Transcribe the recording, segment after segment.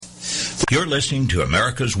You're listening to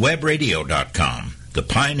America'sWebRadio.com, the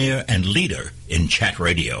pioneer and leader in chat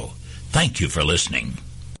radio. Thank you for listening.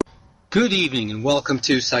 Good evening and welcome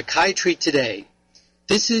to Psychiatry Today.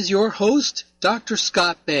 This is your host, Dr.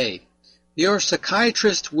 Scott Bay, your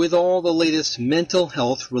psychiatrist with all the latest mental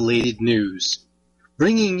health related news,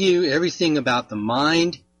 bringing you everything about the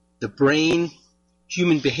mind, the brain,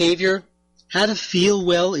 human behavior, how to feel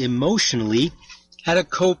well emotionally, how to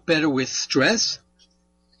cope better with stress,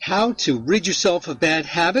 how to rid yourself of bad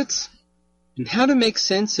habits, and how to make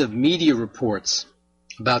sense of media reports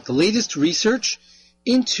about the latest research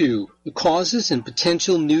into the causes and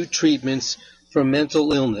potential new treatments for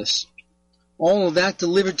mental illness. All of that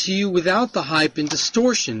delivered to you without the hype and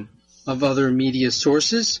distortion of other media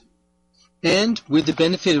sources, and with the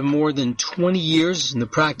benefit of more than 20 years in the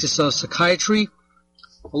practice of psychiatry,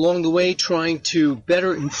 along the way trying to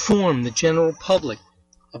better inform the general public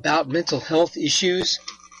about mental health issues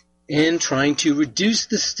and trying to reduce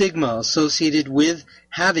the stigma associated with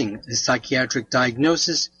having a psychiatric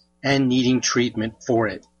diagnosis and needing treatment for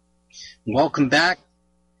it. Welcome back,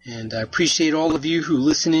 and I appreciate all of you who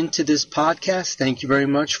listen into this podcast. Thank you very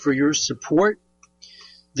much for your support.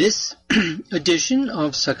 This edition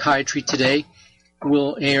of Psychiatry Today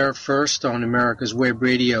will air first on America's Web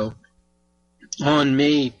Radio on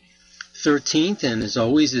May 13th, and as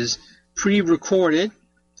always is pre-recorded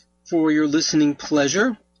for your listening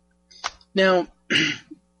pleasure. Now,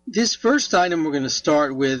 this first item we're going to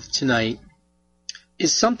start with tonight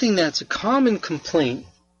is something that's a common complaint,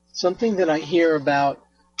 something that I hear about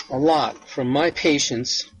a lot from my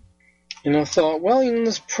patients. And I thought, well,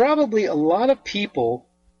 there's probably a lot of people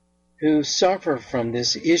who suffer from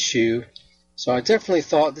this issue, so I definitely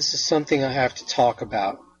thought this is something I have to talk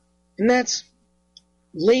about. And that's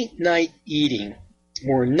late night eating,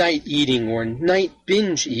 or night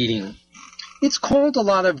binge eating. It's called a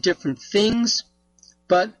lot of different things,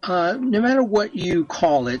 but no matter what you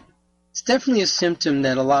call it, it's definitely a symptom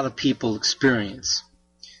that a lot of people experience.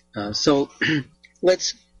 So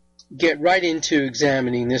let's get right into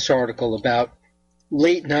examining this article about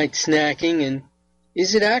late night snacking, and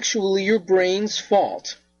is it actually your brain's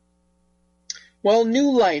fault? Well,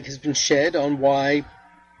 new light has been shed on why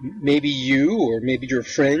maybe you, or maybe your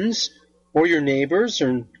friends, or your neighbors,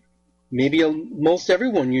 or maybe most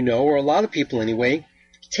everyone you know, or a lot of people anyway,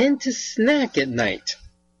 tend to snack at night.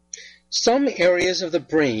 Some areas of the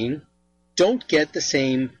brain don't get the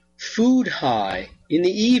same food high in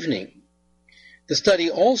the evening. The study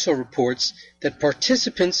also reports that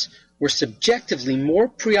participants were subjectively more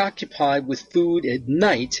preoccupied with food at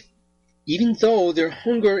night, even though their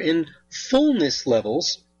hunger and fullness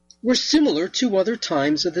levels were similar to other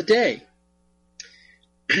times of the day.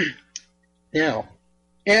 Now,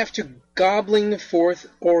 after gobbling the fourth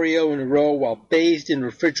Oreo in a row while bathed in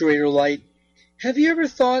refrigerator light, have you ever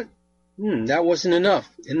thought, that wasn't enough,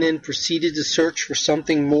 and then proceeded to search for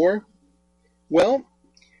something more? Well,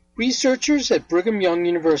 researchers at Brigham Young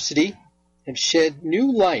University have shed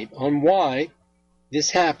new light on why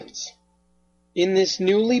this happens. In this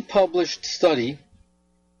newly published study,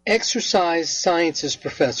 exercise sciences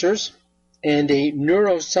professors and a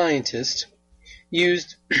neuroscientist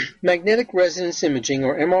used magnetic resonance imaging,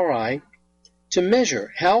 or MRI, to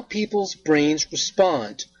measure how people's brains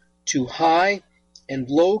respond to high and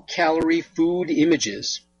low-calorie food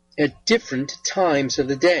images at different times of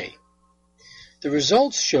the day. The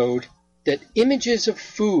results showed that images of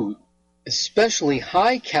food, especially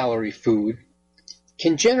high-calorie food,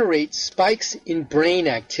 can generate spikes in brain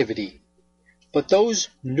activity, but those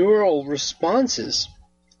neural responses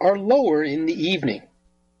are lower in the evening.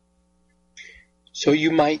 So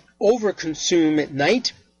you might overconsume at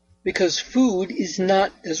night because food is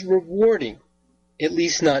not as rewarding, at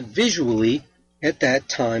least not visually, at that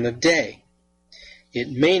time of day. It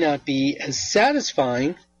may not be as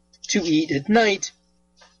satisfying to eat at night,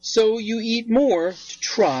 so you eat more to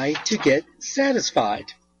try to get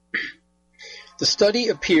satisfied. The study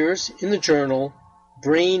appears in the journal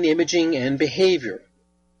Brain Imaging and Behavior.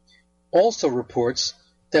 Also reports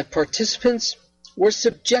that participants were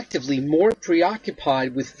subjectively more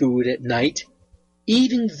preoccupied with food at night,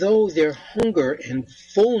 even though their hunger and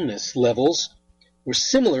fullness levels were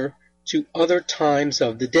similar to other times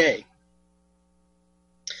of the day.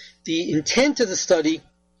 The intent of the study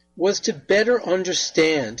was to better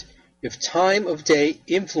understand if time of day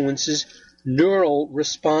influences neural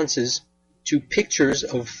responses to pictures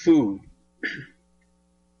of food.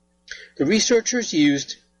 The researchers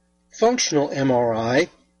used functional MRI,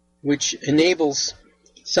 which enables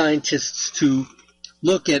scientists to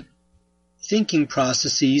look at thinking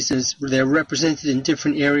processes as they're represented in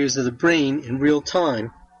different areas of the brain in real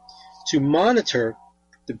time, to monitor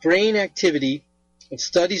the brain activity of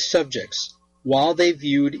study subjects while they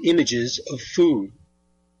viewed images of food.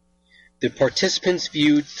 The participants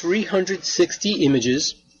viewed 360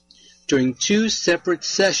 images during 2 separate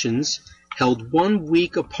sessions held 1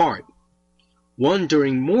 week apart, one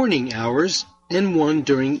during morning hours and one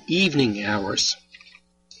during evening hours.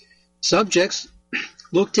 Subjects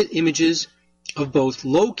looked at images of both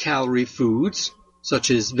low-calorie foods,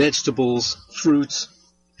 such as vegetables, fruits,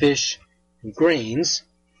 fish, and grains,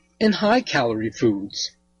 and high-calorie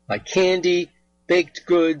foods, like candy, baked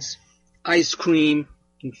goods, ice cream,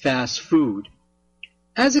 and fast food.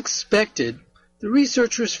 As expected, the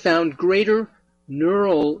researchers found greater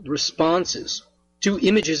neural responses to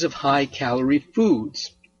images of high-calorie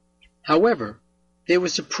foods. However, they were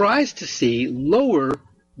surprised to see lower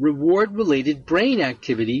reward-related brain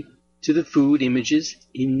activity to the food images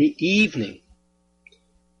in the evening.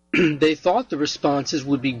 They thought the responses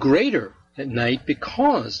would be greater at night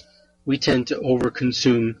because we tend to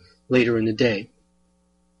overconsume later in the day.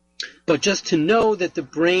 But just to know that the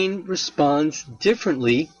brain responds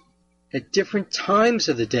differently at different times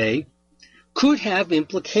of the day could have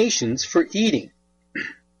implications for eating.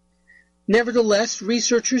 Nevertheless,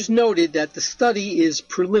 researchers noted that the study is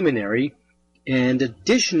preliminary and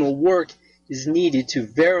additional work is needed to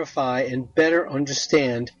verify and better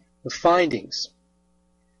understand the findings.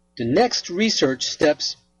 The next research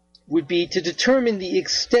steps would be to determine the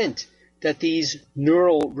extent that these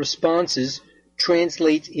neural responses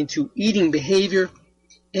translate into eating behavior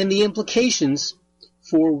and the implications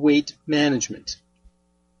for weight management.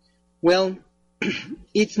 Well,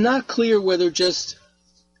 it's not clear whether just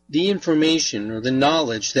the information or the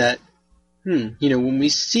knowledge that, when we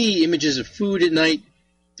see images of food at night,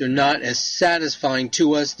 they're not as satisfying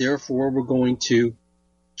to us, therefore we're going to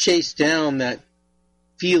chase down that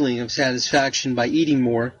feeling of satisfaction by eating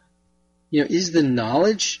more. Is the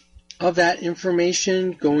knowledge of that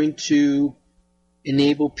information going to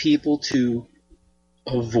enable people to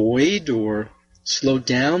avoid or slow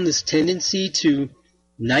down this tendency to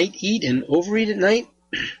night eat and overeat at night?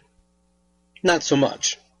 Not so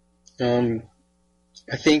much.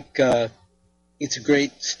 I think it's a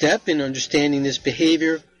great step in understanding this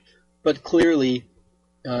behavior, but clearly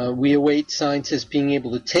we await scientists being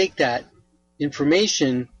able to take that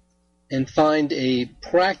information and find a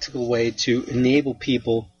practical way to enable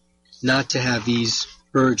people not to have these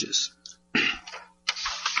urges.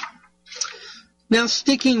 Now,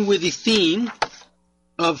 sticking with the theme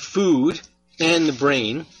of food and the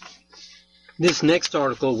brain, this next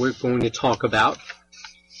article we're going to talk about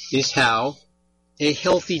is how a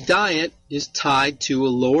healthy diet is tied to a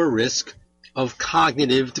lower risk of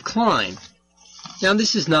cognitive decline. Now,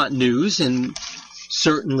 this is not news, and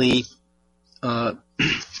certainly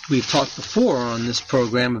we've talked before on this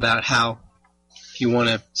program about how if you want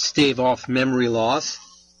to stave off memory loss,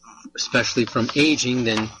 especially from aging,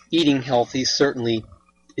 then eating healthy certainly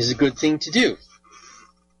is a good thing to do.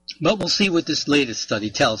 But we'll see what this latest study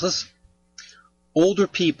tells us. Older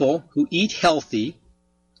people who eat healthy,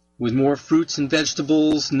 with more fruits and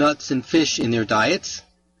vegetables, nuts and fish in their diets,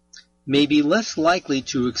 may be less likely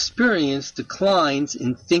to experience declines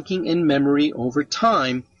in thinking and memory over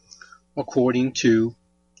time, according to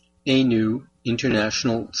a new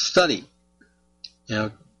international study.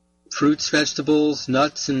 Now, fruits, vegetables,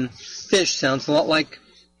 nuts, and fish sounds a lot like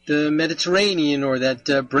the Mediterranean or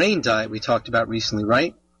that brain diet we talked about recently,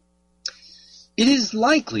 right? It is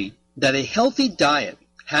likely that a healthy diet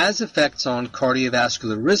has effects on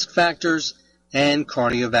cardiovascular risk factors and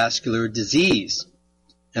cardiovascular disease,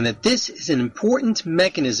 and that this is an important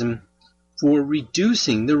mechanism for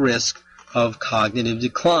reducing the risk of cognitive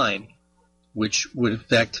decline, which would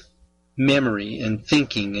affect memory and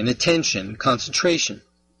thinking and attention and concentration.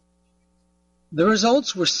 The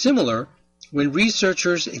results were similar when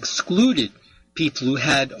researchers excluded people who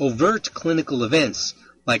had overt clinical events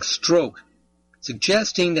like stroke,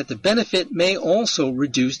 suggesting that the benefit may also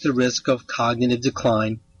reduce the risk of cognitive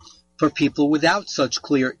decline for people without such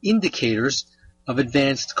clear indicators of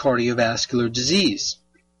advanced cardiovascular disease.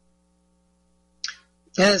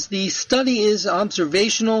 As the study is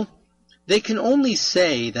observational, they can only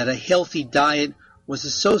say that a healthy diet was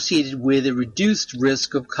associated with a reduced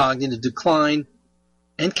risk of cognitive decline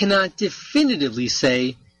and cannot definitively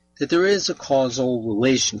say that there is a causal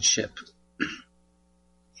relationship.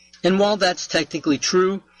 And while that's technically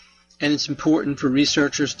true, and it's important for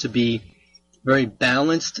researchers to be very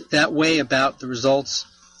balanced that way about the results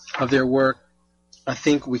of their work, I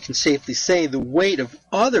think we can safely say the weight of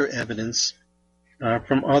other evidence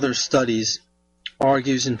from other studies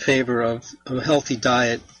argues in favor of a healthy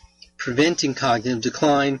diet preventing cognitive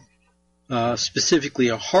decline specifically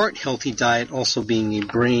a heart-healthy diet also being a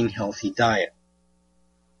brain-healthy diet.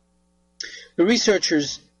 The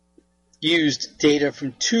researchers used data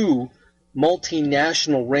from 2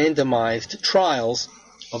 multinational randomized trials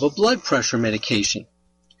of a blood pressure medication.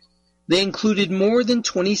 They included more than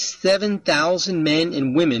 27,000 men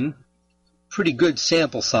and women, pretty good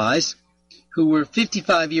sample size, who were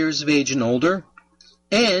 55 years of age and older,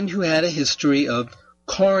 and who had a history of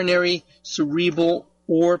coronary, cerebral,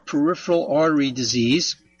 or peripheral artery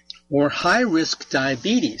disease, or high-risk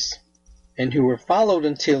diabetes, and who were followed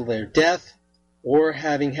until their death, or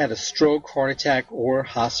having had a stroke, heart attack, or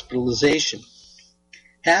hospitalization.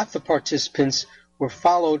 Half the participants were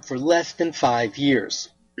followed for less than 5 years.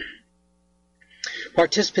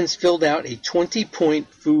 Participants filled out a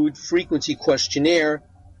 20-point food frequency questionnaire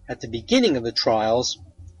at the beginning of the trials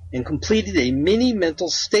and completed a mini mental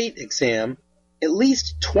state exam at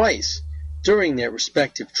least twice during their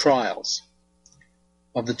respective trials.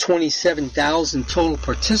 Of the 27,000 total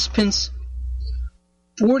participants,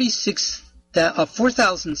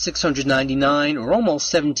 4,699, or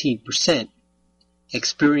almost 17%,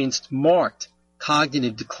 experienced marked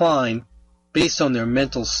cognitive decline based on their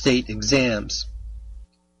mental state exams.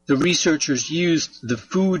 The researchers used the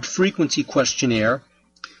food frequency questionnaire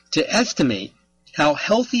to estimate how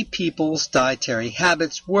healthy people's dietary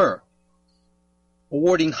habits were,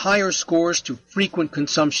 awarding higher scores to frequent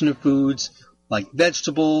consumption of foods like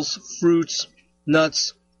vegetables, fruits,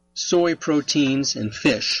 nuts, soy proteins, and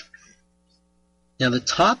fish. Now, the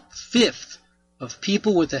top fifth of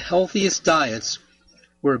people with the healthiest diets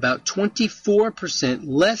were about 24%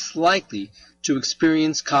 less likely to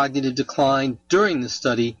experience cognitive decline during the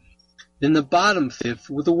study than the bottom fifth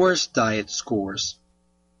with the worst diet scores.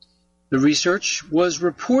 The research was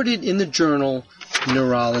reported in the journal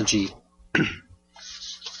Neurology.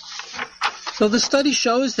 So the study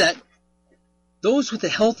shows that those with the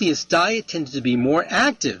healthiest diet tended to be more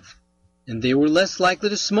active, and they were less likely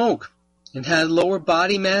to smoke and had lower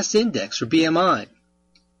body mass index, or BMI.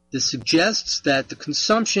 This suggests that the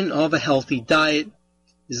consumption of a healthy diet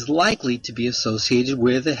is likely to be associated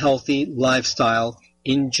with a healthy lifestyle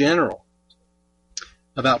in general.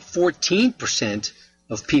 About 14%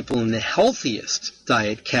 of people in the healthiest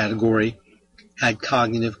diet category had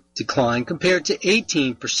cognitive decline, compared to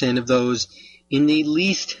 18% of those in the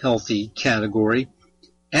least healthy category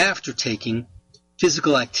after taking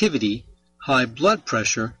physical activity, high blood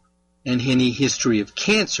pressure, and any history of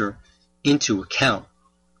cancer into account.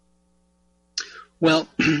 Well,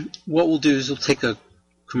 what we'll do is we'll take a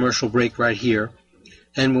commercial break right here,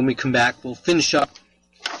 and when we come back, we'll finish up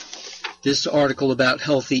this article about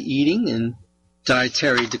healthy eating and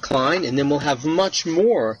dietary decline, and then we'll have much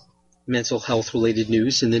more mental health-related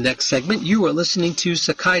news in the next segment. You are listening to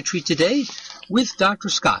Psychiatry Today with Dr.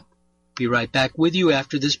 Scott. Be right back with you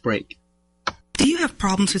after this break. Do you have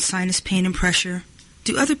problems with sinus pain and pressure?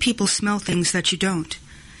 Do other people smell things that you don't?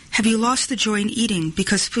 Have you lost the joy in eating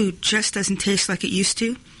because food just doesn't taste like it used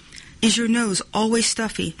to? Is your nose always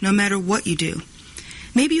stuffy no matter what you do?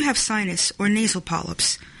 Maybe you have sinus or nasal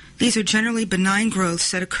polyps. These are generally benign growths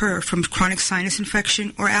that occur from chronic sinus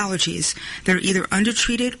infection or allergies that are either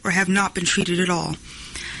undertreated or have not been treated at all.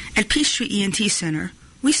 At Peachtree ENT Center,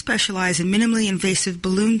 we specialize in minimally invasive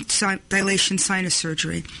balloon dilation sinus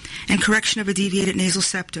surgery and correction of a deviated nasal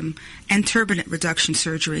septum and turbinate reduction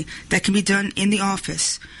surgery that can be done in the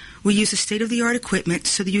office. We use a state-of-the-art equipment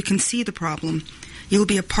so that you can see the problem. You will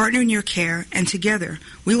be a partner in your care, and together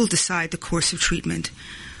we will decide the course of treatment.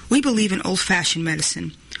 We believe in old-fashioned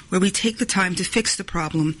medicine, where we take the time to fix the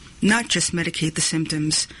problem, not just medicate the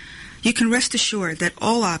symptoms. You can rest assured that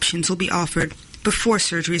all options will be offered before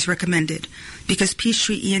surgery is recommended, because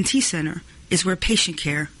Peachtree ENT Center is where patient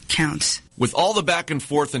care counts. With all the back and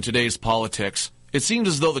forth in today's politics, it seems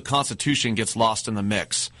as though the Constitution gets lost in the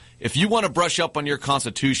mix. If you want to brush up on your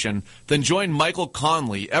Constitution, then join Michael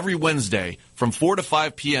Conley every Wednesday from 4 to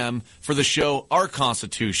 5 p.m. for the show Our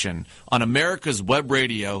Constitution on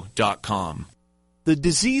americaswebradio.com. The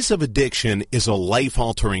disease of addiction is a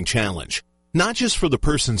life-altering challenge, not just for the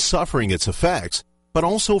person suffering its effects, but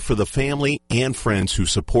also for the family and friends who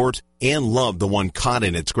support and love the one caught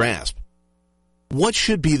in its grasp. What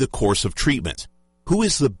should be the course of treatment? Who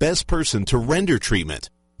is the best person to render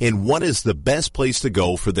treatment? And what is the best place to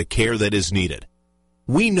go for the care that is needed?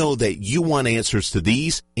 We know that you want answers to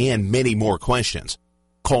these and many more questions.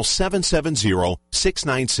 Call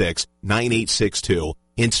 770-696-9862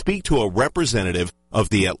 and speak to a representative of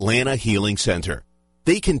the Atlanta Healing Center.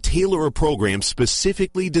 They can tailor a program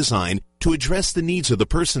specifically designed to address the needs of the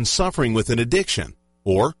person suffering with an addiction,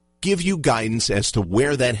 or give you guidance as to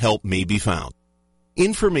where that help may be found.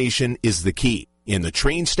 Information is the key, and the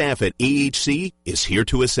trained staff at AHC is here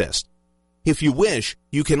to assist. If you wish,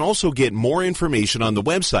 you can also get more information on the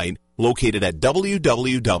website located at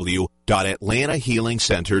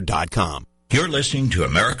www.atlantahealingcenter.com. You're listening to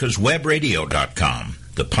AmericasWebRadio.com,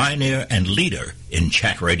 the pioneer and leader in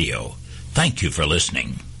chat radio. Thank you for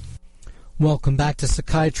listening. Welcome back to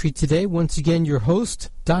Psychiatry Today. Once again, your host,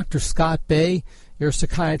 Dr. Scott Bay, your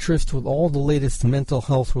psychiatrist with all the latest mental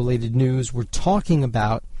health-related news. We're talking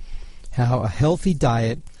about how a healthy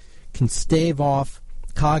diet can stave off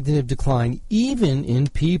cognitive decline even in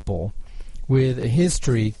people with a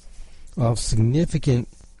history of significant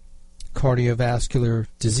cardiovascular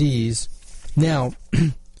disease. Now,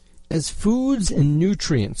 as foods and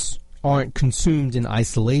nutrients aren't consumed in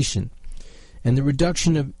isolation, and the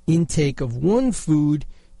reduction of intake of one food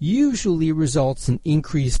usually results in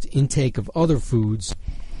increased intake of other foods,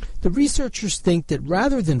 the researchers think that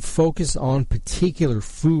rather than focus on particular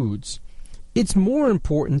foods, it's more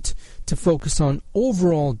important to focus on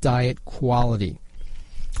overall diet quality.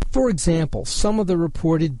 For example, some of the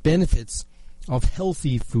reported benefits of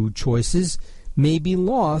healthy food choices may be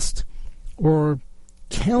lost or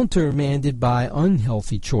countermanded by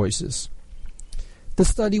unhealthy choices. The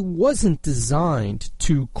study wasn't designed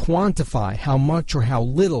to quantify how much or how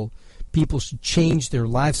little people should change their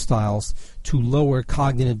lifestyles to lower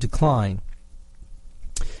cognitive decline.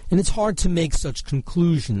 And it's hard to make such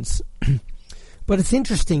conclusions. But it's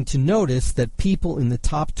interesting to notice that people in the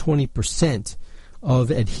top 20%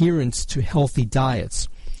 of adherents to healthy diets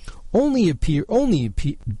only be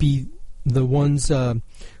the ones who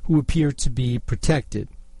appear to be protected,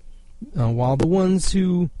 while the ones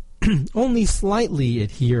who only slightly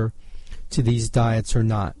adhere to these diets are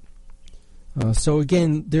not. So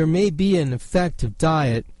again, there may be an effect of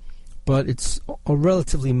diet, but it's a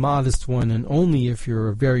relatively modest one, and only if you're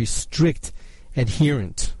a very strict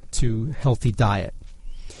adherent to healthy diet.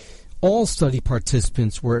 All study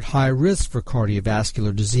participants were at high risk for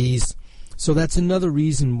cardiovascular disease, so that's another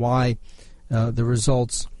reason why the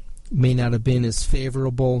results may not have been as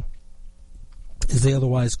favorable as they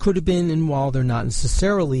otherwise could have been, and while they're not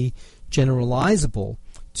necessarily generalizable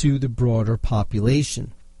to the broader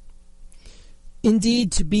population.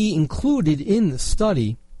 Indeed, to be included in the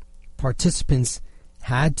study, participants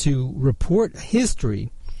had to report a history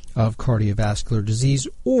of cardiovascular disease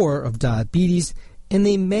or of diabetes, and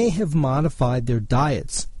they may have modified their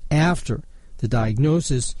diets after the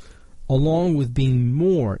diagnosis, along with being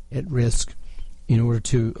more at risk in order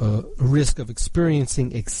to a risk of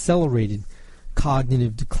experiencing accelerated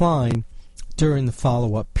cognitive decline during the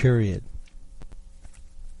follow-up period.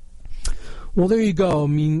 Well, there you go. I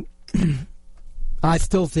mean, I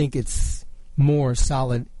still think it's more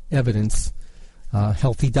solid evidence.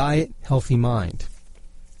 Healthy diet, healthy mind.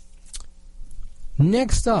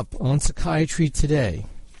 Next up on Psychiatry Today,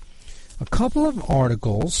 a couple of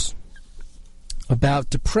articles about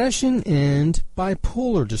depression and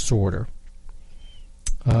bipolar disorder.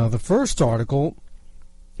 The first article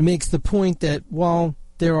makes the point that while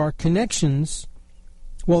there are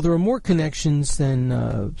more connections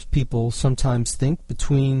than people sometimes think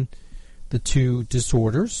between the two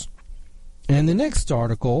disorders. And the next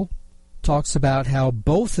article talks about how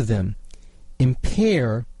both of them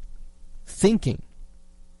impair thinking,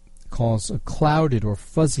 cause a clouded or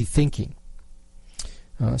fuzzy thinking.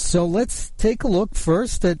 So let's take a look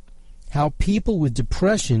first at how people with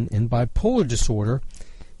depression and bipolar disorder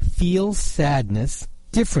feel sadness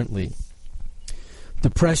differently.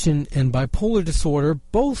 Depression and bipolar disorder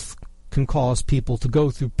both can cause people to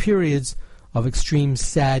go through periods of extreme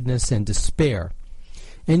sadness and despair.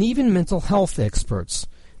 And even mental health experts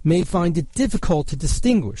may find it difficult to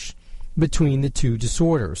distinguish between the two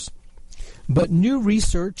disorders. But new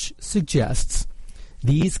research suggests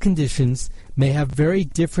these conditions may have very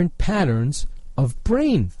different patterns of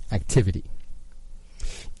brain activity.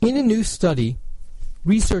 In a new study,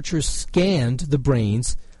 researchers scanned the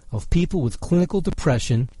brains of people with clinical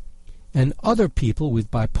depression and other people with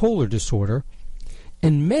bipolar disorder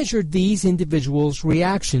and measured these individuals'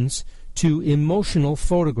 reactions to emotional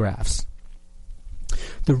photographs.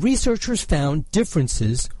 The researchers found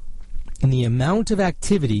differences in the amount of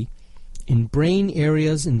activity in brain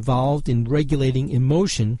areas involved in regulating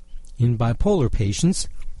emotion in bipolar patients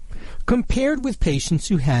compared with patients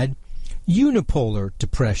who had unipolar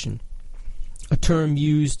depression, a term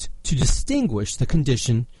used to distinguish the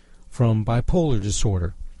condition from bipolar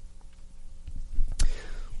disorder.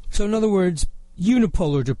 So in other words,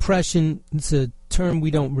 unipolar depression, it's a term we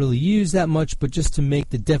don't really use that much, but just to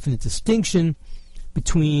make the definite distinction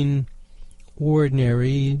between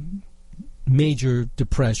ordinary major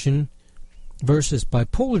depression versus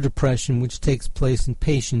bipolar depression, which takes place in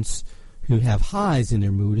patients who have highs in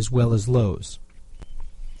their mood as well as lows.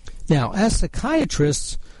 Now, as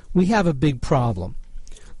psychiatrists, we have a big problem.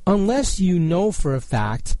 Unless you know for a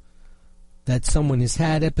fact that someone has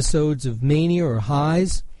had episodes of mania or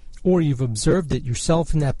highs, or you've observed it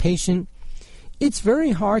yourself in that patient, it's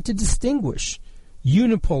very hard to distinguish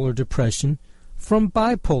unipolar depression from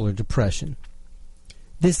bipolar depression.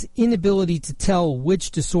 This inability to tell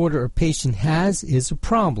which disorder a patient has is a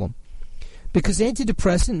problem, because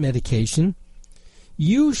antidepressant medication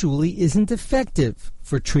usually isn't effective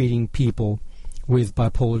for treating people with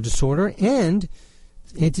bipolar disorder, and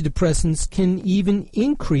antidepressants can even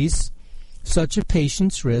increase such a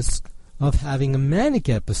patient's risk of having a manic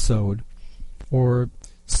episode or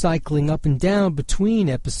cycling up and down between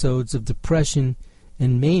episodes of depression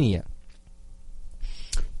and mania.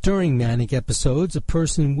 During manic episodes, a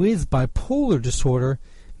person with bipolar disorder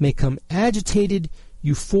may become agitated,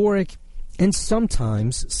 euphoric, and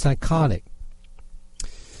sometimes psychotic.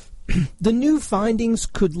 The new findings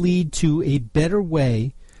could lead to a better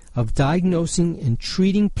way of diagnosing and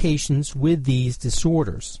treating patients with these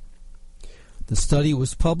disorders. The study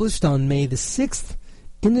was published on May the 6th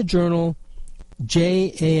in the journal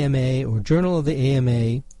JAMA, or Journal of the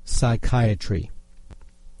AMA Psychiatry.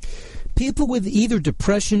 People with either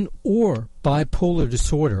depression or bipolar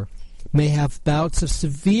disorder may have bouts of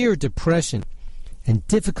severe depression and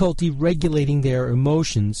difficulty regulating their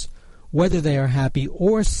emotions, whether they are happy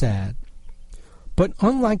or sad. But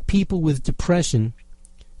unlike people with depression,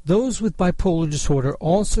 those with bipolar disorder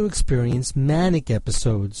also experience manic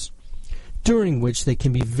episodes, during which they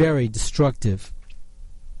can be very destructive.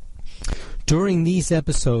 During these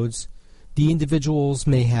episodes, the individuals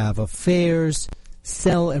may have affairs,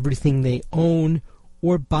 sell everything they own,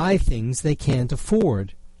 or buy things they can't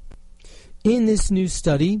afford. In this new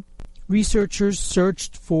study, researchers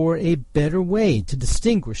searched for a better way to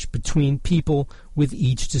distinguish between people with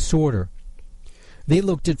each disorder. They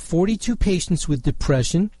looked at 42 patients with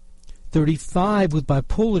depression, 35 with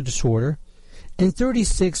bipolar disorder, and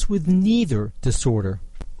 36 with neither disorder.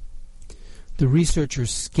 The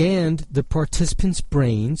researchers scanned the participants'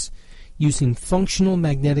 brains using functional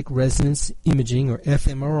magnetic resonance imaging, or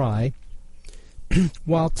fMRI,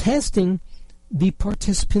 while testing the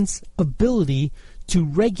participants' ability to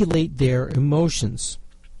regulate their emotions.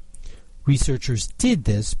 Researchers did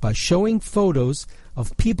this by showing photos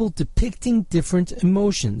of people depicting different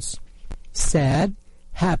emotions: sad,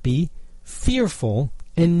 happy, fearful,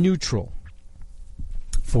 and neutral.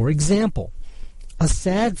 For example, a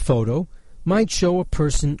sad photo might show a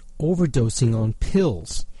person overdosing on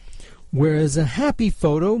pills, whereas a happy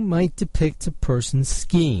photo might depict a person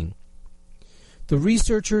skiing. The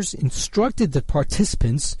researchers instructed the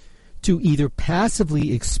participants to either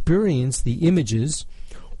passively experience the images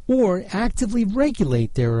or actively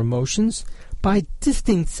regulate their emotions by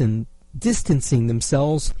distancing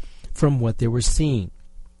themselves from what they were seeing.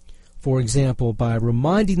 For example, by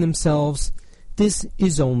reminding themselves, this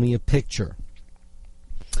is only a picture.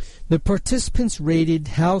 The participants rated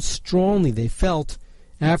how strongly they felt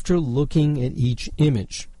after looking at each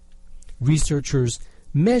image. Researchers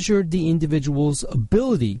measured the individual's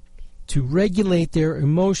ability to regulate their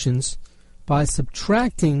emotions by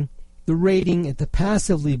subtracting the rating at the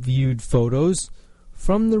passively viewed photos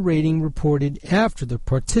from the rating reported after the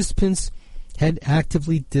participants had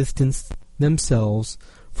actively distanced themselves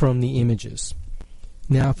from the images.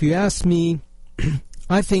 Now, if you ask me,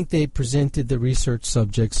 I think they presented the research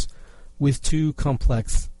subjects with too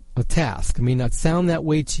complex a task. It may not sound that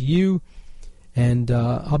way to you, and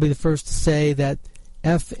I'll be the first to say that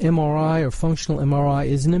fMRI, or functional MRI,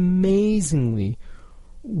 is an amazingly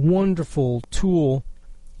wonderful tool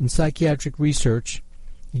in psychiatric research.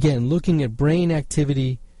 Again, looking at brain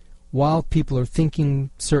activity while people are thinking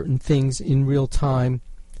certain things in real time.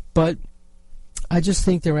 But I just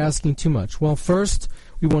think they're asking too much. Well, first,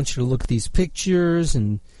 we want you to look at these pictures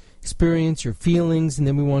and experience your feelings, and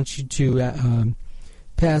then we want you to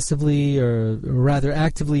passively, or rather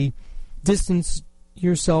actively, distance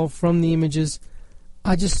yourself from the images.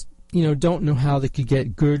 I just, don't know how they could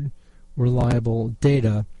get good, reliable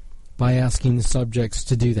data by asking the subjects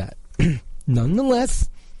to do that. Nonetheless,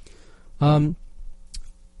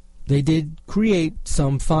 they did create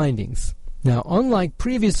some findings. Now, unlike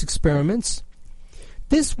previous experiments,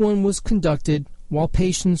 this one was conducted while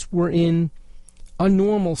patients were in a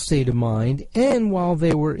normal state of mind and while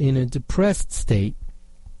they were in a depressed state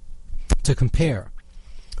to compare.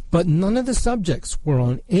 But none of the subjects were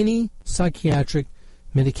on any psychiatric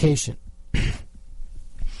medication.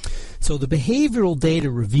 So the behavioral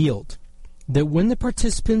data revealed that when the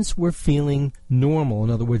participants were feeling normal, in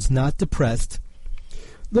other words, not depressed,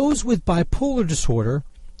 those with bipolar disorder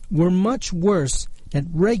were much worse at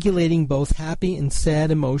regulating both happy and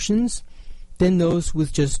sad emotions than those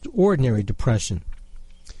with just ordinary depression.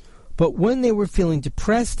 But when they were feeling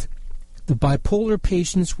depressed, the bipolar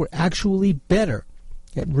patients were actually better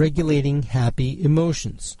at regulating happy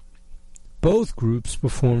emotions. Both groups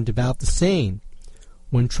performed about the same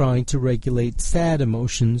when trying to regulate sad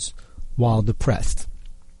emotions while depressed.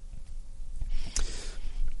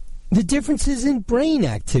 The differences in brain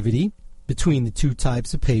activity between the two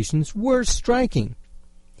types of patients were striking.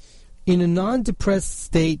 In a non-depressed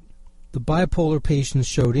state, the bipolar patients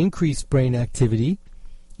showed increased brain activity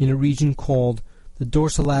in a region called the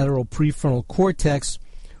dorsolateral prefrontal cortex,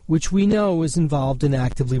 which we know is involved in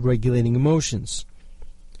actively regulating emotions.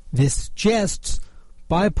 This suggests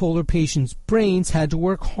bipolar patients' brains had to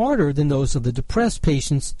work harder than those of the depressed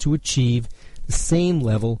patients to achieve the same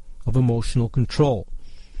level of emotional control.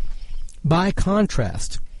 By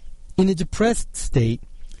contrast, in a depressed state,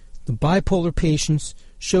 the bipolar patients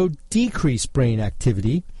showed decreased brain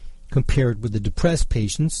activity compared with the depressed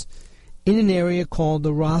patients in an area called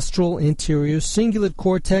the rostral anterior cingulate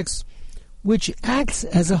cortex, which acts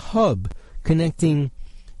as a hub connecting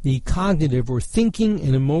the cognitive or thinking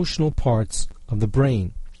and emotional parts of the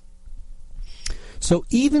brain. So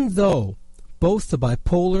even though both the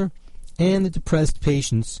bipolar and the depressed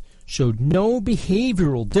patients showed no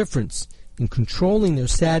behavioral difference in controlling their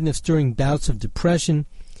sadness during bouts of depression,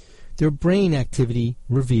 their brain activity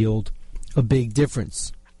revealed a big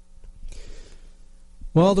difference.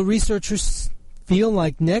 Well, the researchers feel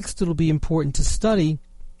like next it'll be important to study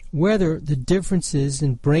whether the differences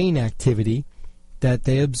in brain activity that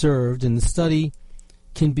they observed in the study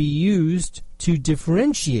can be used to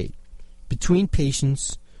differentiate between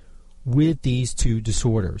patients with these two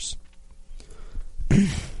disorders.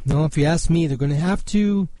 Now, if you ask me, they're going to have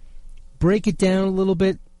to break it down a little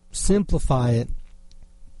bit, simplify it.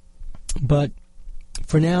 But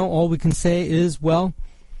for now, all we can say is, well,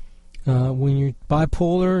 when you're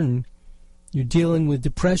bipolar and you're dealing with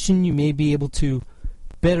depression, you may be able to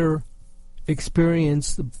better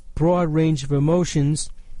experience the broad range of emotions.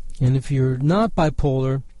 And if you're not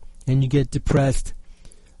bipolar and you get depressed,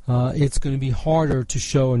 it's going to be harder to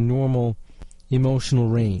show a normal emotional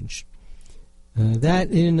range.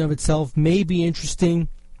 That in and of itself may be interesting.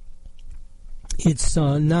 It's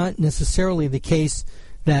not necessarily the case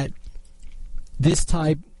that this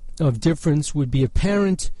type of difference would be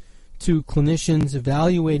apparent to clinicians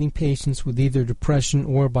evaluating patients with either depression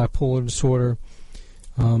or bipolar disorder.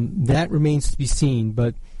 That remains to be seen,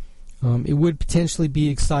 but it would potentially be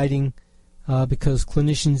exciting because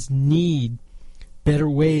clinicians need better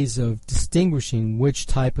ways of distinguishing which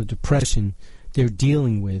type of depression they're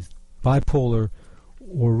dealing with, bipolar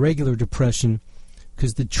or regular depression,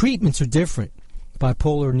 because the treatments are different.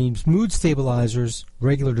 Bipolar needs mood stabilizers,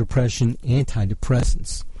 regular depression,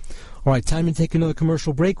 antidepressants. All right, time to take another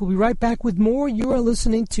commercial break. We'll be right back with more. You are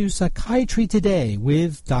listening to Psychiatry Today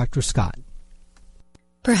with Dr. Scott.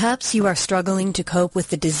 Perhaps you are struggling to cope with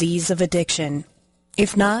the disease of addiction.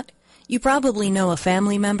 If not, you probably know a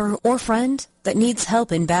family member or friend that needs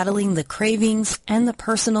help in battling the cravings and the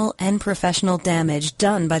personal and professional damage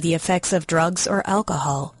done by the effects of drugs or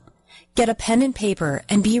alcohol. Get a pen and paper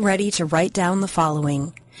and be ready to write down the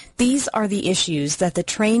following. These are the issues that the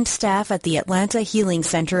trained staff at the Atlanta Healing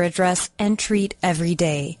Center address and treat every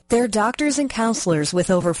day. Their doctors and counselors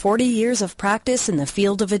with over 40 years of practice in the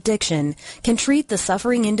field of addiction can treat the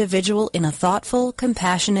suffering individual in a thoughtful,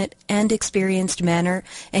 compassionate, and experienced manner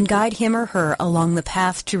and guide him or her along the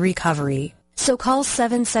path to recovery. So call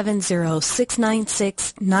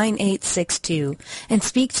 770-696-9862 and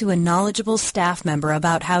speak to a knowledgeable staff member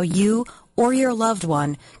about how you or your loved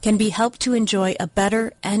one can be helped to enjoy a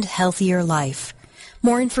better and healthier life.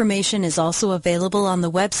 More information is also available on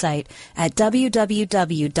the website at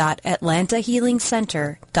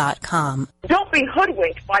www.atlantahealingcenter.com. Don't be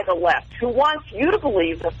hoodwinked by the left, who wants you to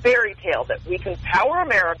believe the fairy tale that we can power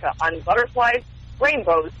America on butterflies,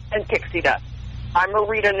 rainbows, and pixie dust. I'm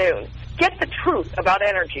Marita Noon. Get the truth about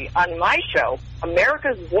energy on my show,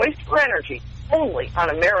 America's Voice for Energy, only on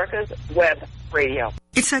America's Web Radio.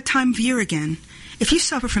 It's that time of year again. If you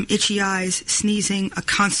suffer from itchy eyes, sneezing, a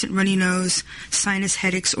constant runny nose, sinus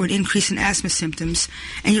headaches, or an increase in asthma symptoms,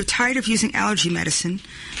 and you're tired of using allergy medicine,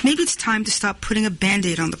 maybe it's time to stop putting a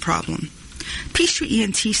Band-Aid on the problem. Peachtree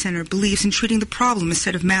ENT Center believes in treating the problem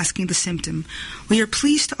instead of masking the symptom. We are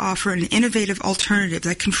pleased to offer an innovative alternative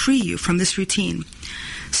that can free you from this routine.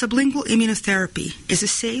 Sublingual immunotherapy is a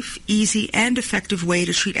safe, easy, and effective way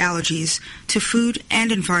to treat allergies to food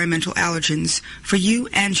and environmental allergens for you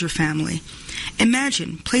and your family.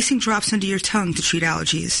 Imagine placing drops under your tongue to treat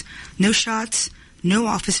allergies. No shots, no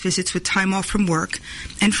office visits with time off from work,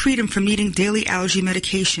 and freedom from needing daily allergy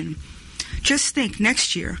medication. Just think,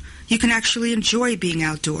 next year, you can actually enjoy being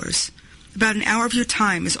outdoors. About an hour of your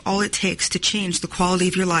time is all it takes to change the quality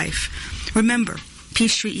of your life. Remember,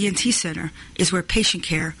 Peachtree ENT Center is where patient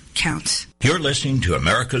care counts. You're listening to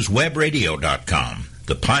AmericasWebRadio.com,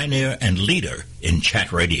 the pioneer and leader in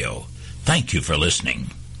chat radio. Thank you for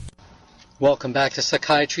listening. Welcome back to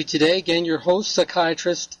Psychiatry Today. Again, your host,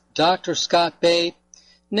 psychiatrist Dr. Scott Bay.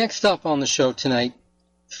 Next up on the show tonight,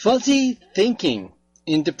 fuzzy thinking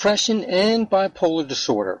in depression and bipolar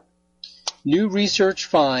disorder. New research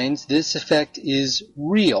finds this effect is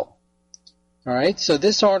real. All right, so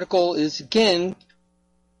this article is, again,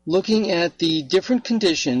 looking at the different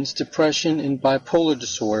conditions, depression and bipolar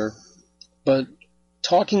disorder, but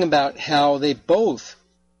talking about how they both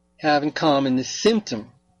have in common the symptom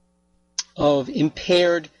of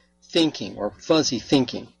impaired thinking or fuzzy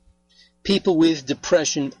thinking. People with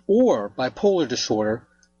depression or bipolar disorder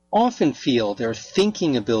often feel their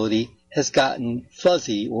thinking ability has gotten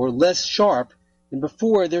fuzzy or less sharp than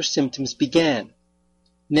before their symptoms began.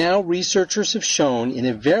 Now researchers have shown in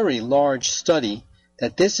a very large study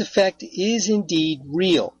that this effect is indeed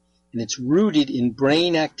real, and it's rooted in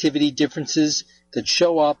brain activity differences that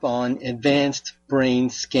show up on advanced brain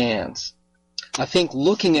scans. I think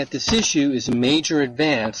looking at this issue is a major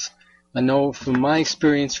advance. I know from my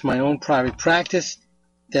experience from my own private practice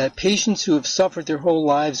that patients who have suffered their whole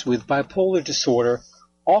lives with bipolar disorder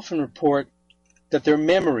often report that their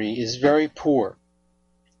memory is very poor.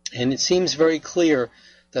 And it seems very clear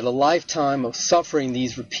that a lifetime of suffering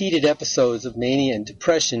these repeated episodes of mania and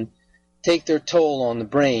depression take their toll on the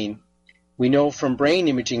brain. We know from brain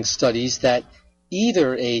imaging studies that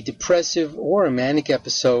either a depressive or a manic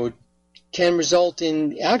episode can result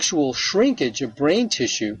in actual shrinkage of brain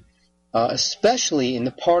tissue, especially in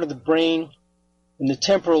the part of the brain in the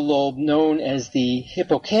temporal lobe known as the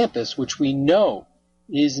hippocampus, which we know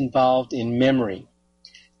is involved in memory.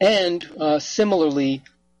 And similarly,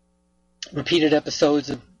 repeated episodes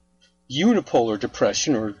of unipolar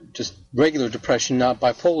depression, or just regular depression, not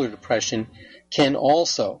bipolar depression, can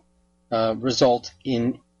also result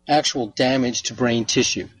in actual damage to brain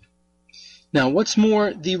tissue. Now, what's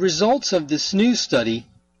more, the results of this new study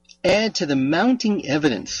add to the mounting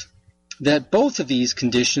evidence that both of these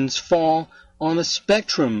conditions fall on a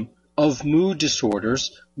spectrum of mood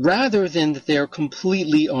disorders rather than that they are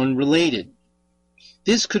completely unrelated.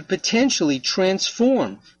 This could potentially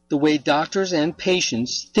transform the way doctors and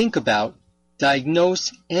patients think about,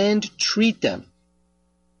 diagnose, and treat them.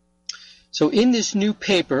 So in this new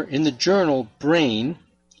paper in the journal Brain,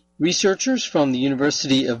 researchers from the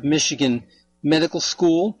University of Michigan Medical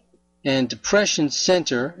School and Depression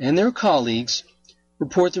Center and their colleagues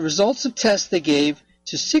report the results of tests they gave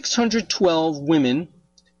to 612 women,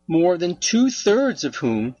 more than 2/3 of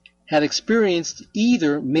whom had experienced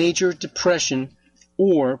either major depression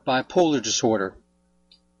or bipolar disorder.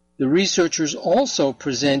 The researchers also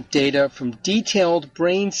present data from detailed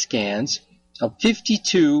brain scans of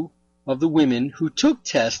 52 of the women who took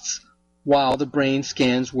tests while the brain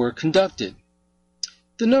scans were conducted.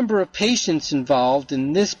 The number of patients involved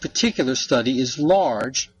in this particular study is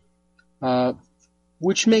large,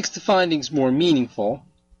 which makes the findings more meaningful.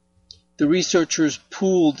 The researchers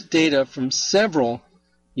pooled data from several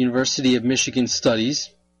University of Michigan studies,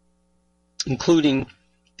 including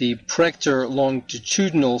the Prechter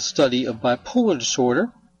longitudinal study of bipolar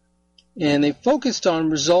disorder, and they focused on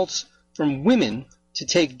results from women to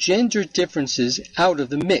take gender differences out of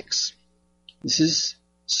the mix. This is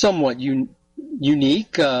somewhat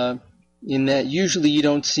unique in that usually you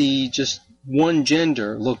don't see just one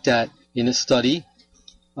gender looked at in a study,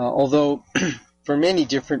 although for many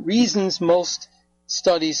different reasons, most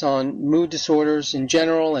studies on mood disorders in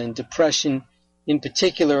general and depression in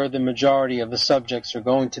particular, the majority of the subjects are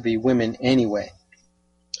going to be women anyway.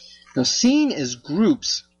 Now, seen as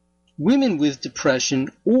groups, women with depression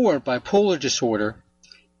or bipolar disorder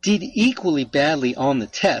did equally badly on the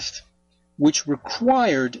test, which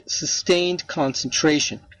required sustained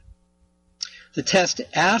concentration. The test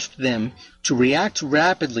asked them to react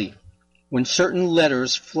rapidly when certain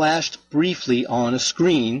letters flashed briefly on a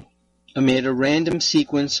screen amid a random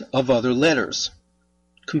sequence of other letters.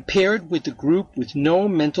 Compared with the group with no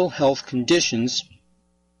mental health conditions,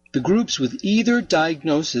 the groups with either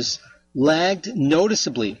diagnosis lagged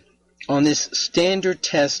noticeably on this standard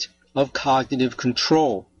test of cognitive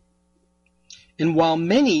control. And while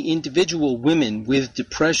many individual women with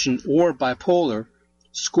depression or bipolar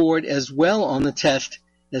scored as well on the test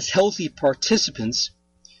as healthy participants,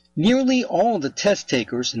 nearly all the test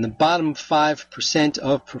takers in the bottom 5%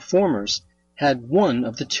 of performers had one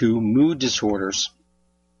of the two mood disorders.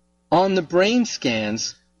 On the brain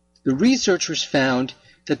scans, the researchers found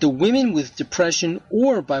that the women with depression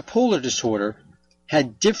or bipolar disorder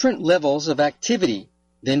had different levels of activity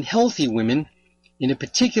than healthy women in a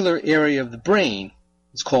particular area of the brain.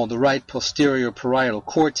 It's called the right posterior parietal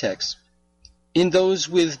cortex. In those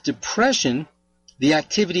with depression, the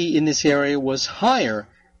activity in this area was higher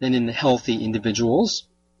than in the healthy individuals,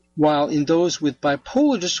 while in those with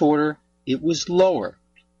bipolar disorder, it was lower.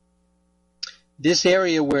 This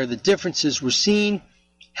area where the differences were seen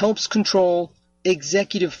helps control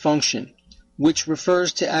executive function, which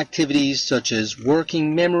refers to activities such as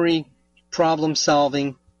working memory, problem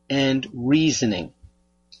solving, and reasoning.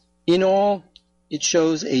 In all, it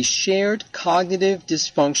shows a shared cognitive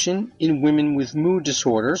dysfunction in women with mood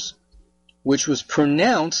disorders, which was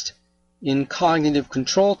pronounced in cognitive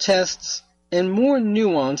control tests and more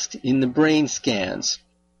nuanced in the brain scans.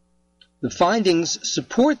 The findings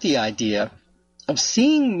support the idea of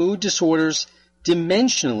seeing mood disorders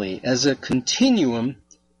dimensionally as a continuum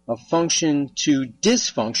of function to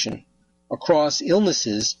dysfunction across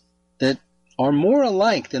illnesses that are more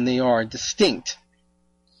alike than they are distinct.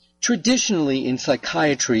 Traditionally in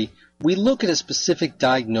psychiatry, we look at a specific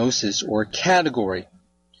diagnosis or category,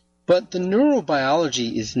 but the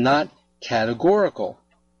neurobiology is not categorical.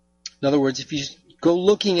 In other words, if you go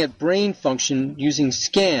looking at brain function using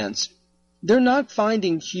scans, they're not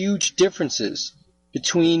finding huge differences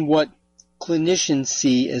between what clinicians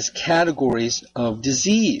see as categories of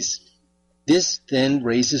disease. This then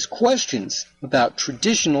raises questions about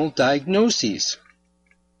traditional diagnoses.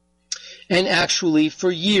 And actually, for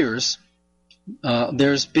years,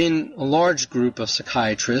 there's been a large group of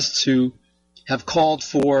psychiatrists who have called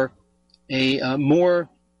for a more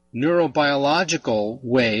neurobiological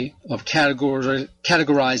way of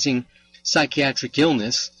categorizing psychiatric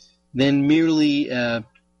illness than merely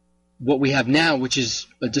what we have now, which is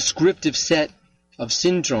a descriptive set of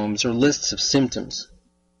syndromes or lists of symptoms.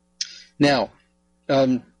 Now,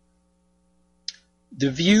 the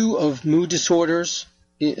view of mood disorders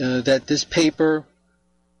that this paper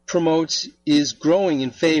promotes is growing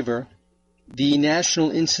in favor. The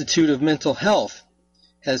National Institute of Mental Health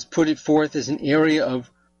has put it forth as an area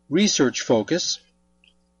of research focus,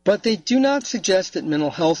 but they do not suggest that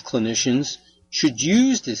mental health clinicians should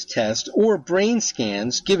use this test or brain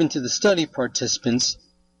scans given to the study participants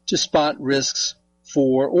to spot risks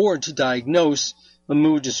for or to diagnose a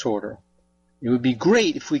mood disorder. It would be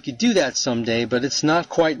great if we could do that someday, but it's not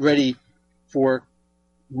quite ready for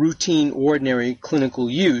routine, ordinary clinical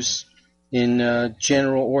use in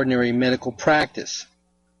general, ordinary medical practice.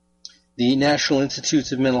 The National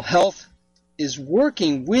Institutes of Mental Health is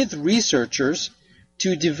working with researchers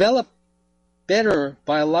to develop better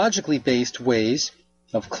biologically based ways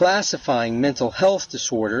of classifying mental health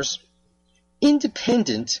disorders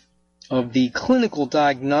independent of the clinical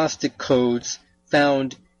diagnostic codes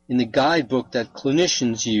found in the guidebook that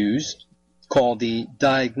clinicians use, called the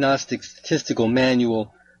Diagnostic Statistical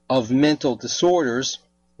Manual of Mental Disorders,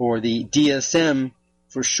 or the DSM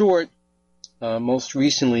for short, most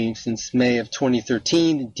recently since May of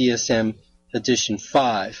 2013, DSM Edition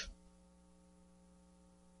 5.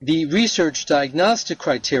 The research diagnostic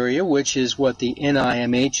criteria, which is what the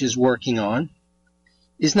NIMH is working on,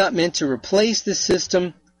 is not meant to replace this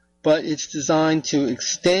system, but it's designed to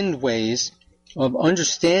extend ways of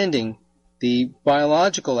understanding the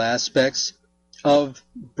biological aspects of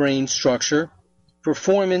brain structure,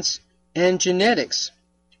 performance, and genetics,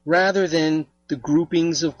 rather than the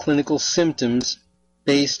groupings of clinical symptoms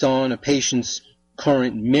based on a patient's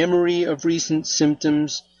current memory of recent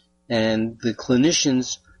symptoms and the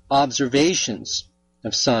clinician's observations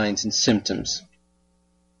of signs and symptoms.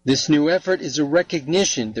 This new effort is a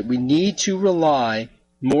recognition that we need to rely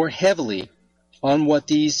more heavily on what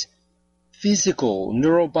these physical,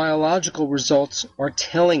 neurobiological results are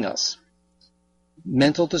telling us.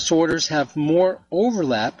 Mental disorders have more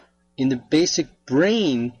overlap in the basic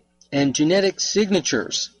brain and genetic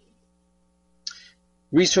signatures.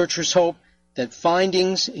 Researchers hope that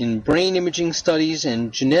findings in brain imaging studies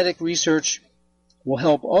and genetic research will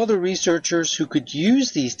help other researchers who could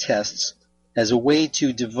use these tests as a way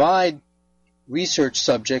to divide research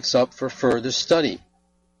subjects up for further study.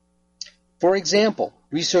 For example,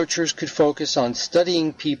 researchers could focus on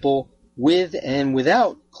studying people with and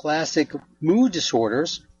without classic mood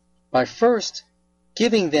disorders by first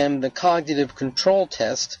giving them the cognitive control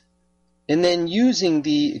test and then using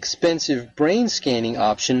the expensive brain scanning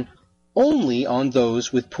option only on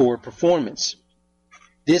those with poor performance.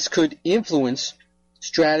 This could influence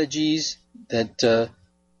strategies that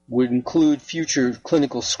would include future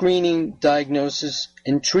clinical screening, diagnosis,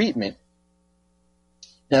 and treatment.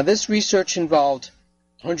 Now, this research involved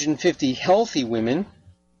 150 healthy women,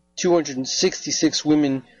 266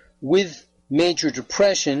 women with major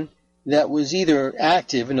depression that was either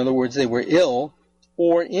active, in other words, they were ill,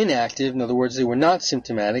 or inactive, in other words, they were not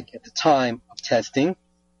symptomatic at the time of testing,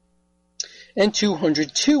 and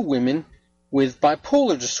 202 women with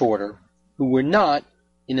bipolar disorder who were not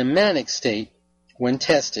in a manic state when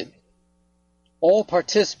tested. All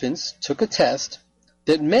participants took a test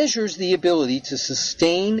that measures the ability to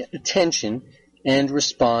sustain attention and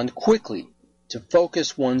respond quickly, to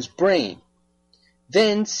focus one's brain.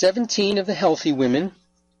 Then 17 of the healthy women,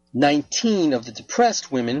 19 of the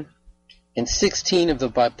depressed women, and 16 of the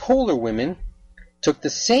bipolar women took the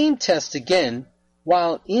same test again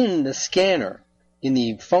while in the scanner, in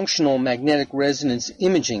the functional magnetic resonance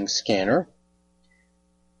imaging scanner.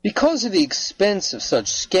 Because of the expense of such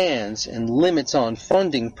scans and limits on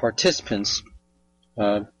funding participants,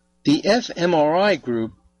 the fMRI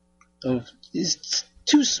group is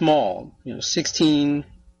too small, 16,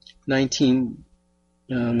 19,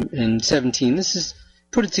 and 17. This is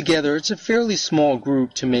put it together. It's a fairly small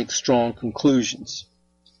group to make strong conclusions.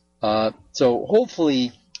 So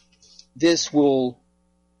hopefully this will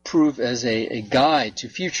prove as a guide to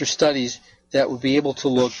future studies that would be able to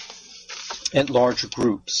look at larger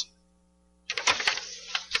groups.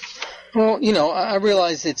 Well, I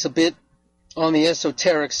realize it's a bit on the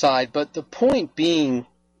esoteric side, but the point being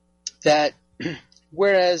that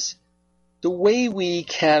whereas the way we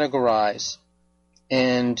categorize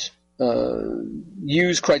and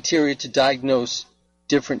use criteria to diagnose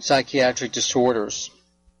different psychiatric disorders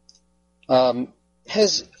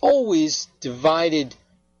has always divided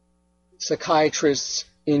psychiatrists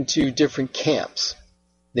into different camps.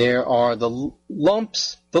 There are the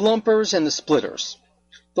lumpers and the splitters.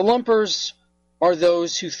 The lumpers are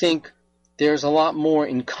those who think there's a lot more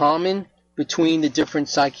in common between the different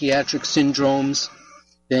psychiatric syndromes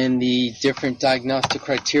than the different diagnostic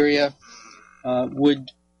criteria would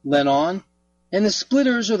let on. And the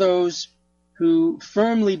splitters are those who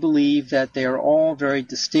firmly believe that they are all very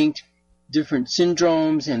distinct, different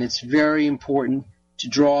syndromes, and it's very important to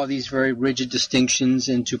draw these very rigid distinctions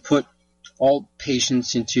and to put all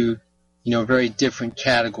patients into, very different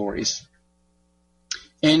categories.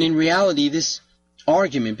 And in reality, this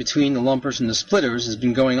argument between the lumpers and the splitters has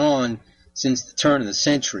been going on since the turn of the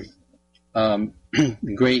century. The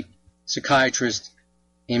great psychiatrist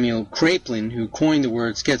Emil Kraepelin, who coined the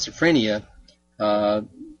word schizophrenia,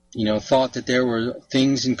 thought that there were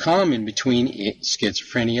things in common between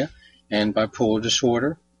schizophrenia and bipolar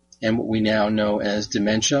disorder and what we now know as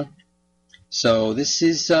dementia. So this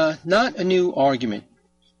is not a new argument.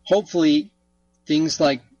 Hopefully, things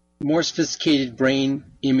like more sophisticated brain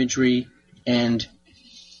imagery and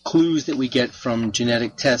clues that we get from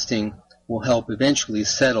genetic testing will help eventually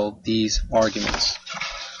settle these arguments.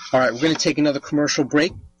 All right, we're going to take another commercial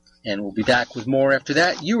break, and we'll be back with more after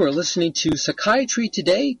that. You are listening to Psychiatry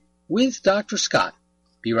Today with Dr. Scott.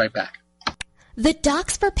 Be right back. The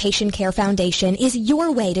Docs for Patient Care Foundation is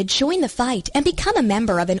your way to join the fight and become a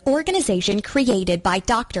member of an organization created by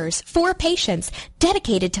doctors for patients,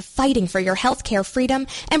 dedicated to fighting for your healthcare freedom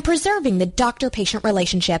and preserving the doctor-patient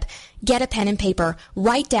relationship. Get a pen and paper.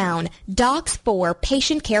 Write down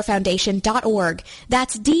docs4patientcarefoundation.org.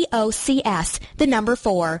 That's DOCS, the number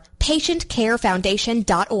 4,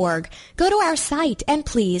 patientcarefoundation.org. Go to our site and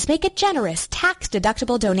please make a generous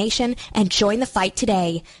tax-deductible donation and join the fight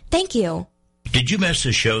today. Thank you. Did you miss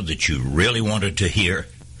a show that you really wanted to hear?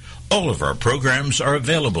 All of our programs are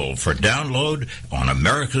available for download on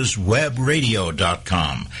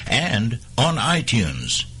americaswebradio.com and on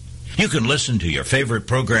iTunes. You can listen to your favorite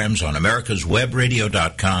programs on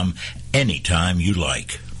americaswebradio.com anytime you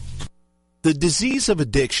like. The disease of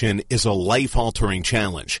addiction is a life-altering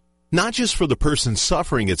challenge, not just for the person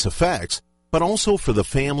suffering its effects, but also for the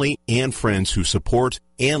family and friends who support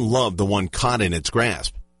and love the one caught in its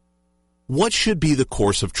grasp. What should be the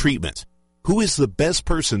course of treatment? Who is the best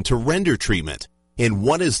person to render treatment? And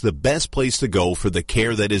what is the best place to go for the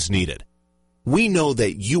care that is needed? We know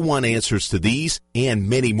that you want answers to these and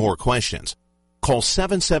many more questions. Call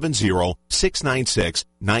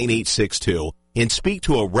 770-696-9862 and speak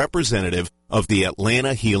to a representative of the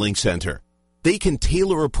Atlanta Healing Center. They can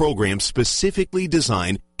tailor a program specifically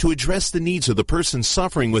designed to address the needs of the person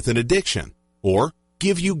suffering with an addiction or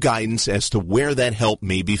give you guidance as to where that help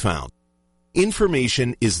may be found.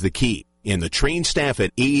 Information is the key, and the trained staff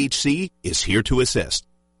at AHC is here to assist.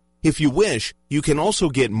 If you wish, you can also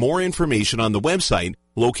get more information on the website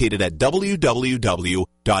located at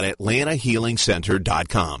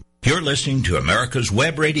www.atlantahealingcenter.com. You're listening to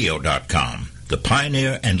AmericasWebRadio.com, the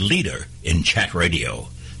pioneer and leader in chat radio.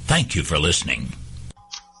 Thank you for listening.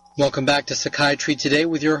 Welcome back to Psychiatry Today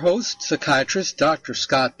with your host, psychiatrist Dr.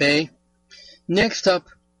 Scott Bay. Next up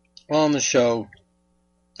on the show,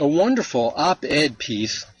 a wonderful op-ed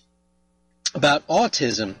piece about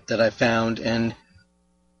autism that I found and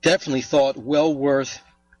definitely thought well worth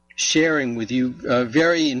sharing with you.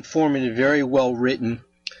 Very informative, very well written.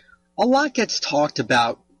 A lot gets talked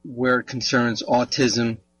about where it concerns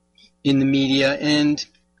autism in the media, and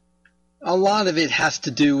a lot of it has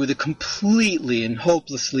to do with the completely and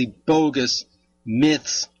hopelessly bogus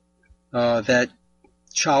myths that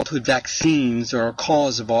childhood vaccines are a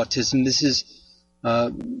cause of autism. This is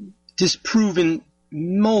disproven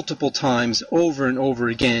multiple times over and over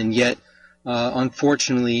again, yet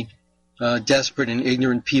unfortunately desperate and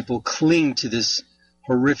ignorant people cling to this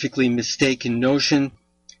horrifically mistaken notion.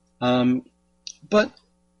 But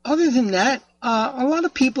other than that, a lot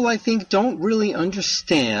of people, I think, don't really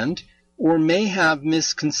understand or may have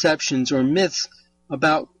misconceptions or myths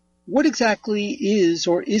about what exactly is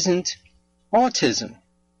or isn't autism.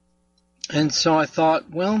 And so I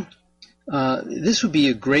thought, well, this would be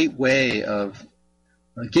a great way of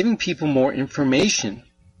giving people more information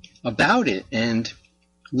about it and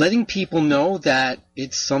letting people know that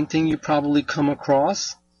it's something you probably come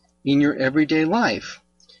across in your everyday life.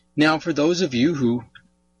 Now, for those of you who,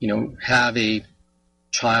 have a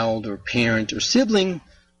child or parent or sibling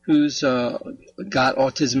who's got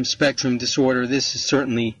autism spectrum disorder, this is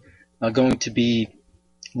certainly going to be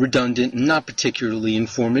redundant and not particularly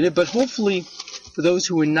informative, but hopefully for those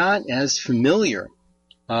who are not as familiar,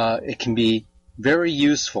 it can be very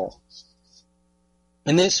useful.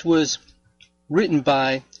 And this was written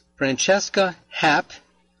by Francesca Happ,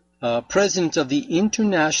 president of the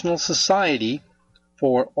International Society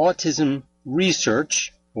for Autism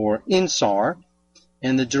Research, or INSAR,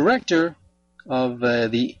 and the director of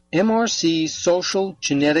the MRC Social,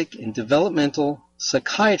 Genetic, and Developmental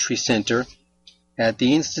Psychiatry Center at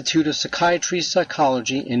the Institute of Psychiatry,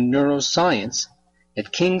 Psychology, and Neuroscience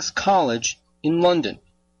at King's College in London.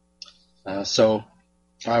 So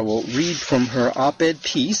I will read from her op-ed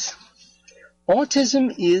piece.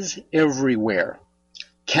 Autism is everywhere.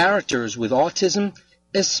 Characters with autism,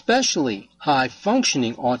 especially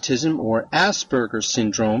high-functioning autism or Asperger's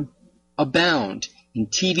syndrome, abound in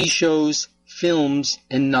TV shows, films,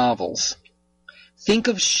 and novels. Think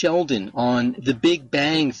of Sheldon on The Big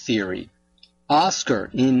Bang Theory, Oscar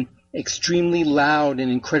in Extremely Loud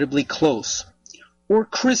and Incredibly Close, or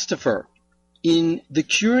Christopher in The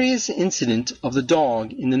Curious Incident of the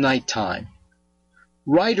Dog in the Nighttime.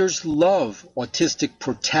 Writers love autistic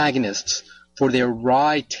protagonists for their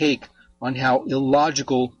wry take on how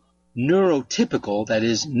illogical neurotypical, that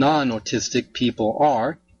is, non-autistic people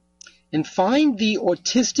are, and find the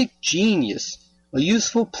autistic genius a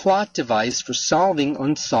useful plot device for solving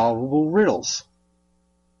unsolvable riddles.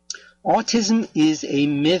 Autism is a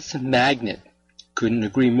myth magnet. Couldn't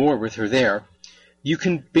agree more with her there. You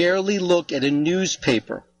can barely look at a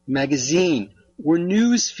newspaper, magazine, or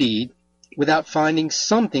news feed without finding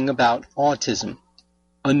something about autism.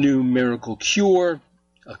 A new miracle cure,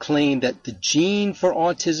 a claim that the gene for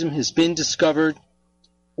autism has been discovered,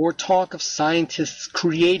 or talk of scientists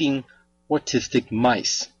creating autistic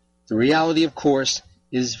mice. The reality, of course,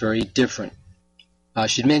 is very different. I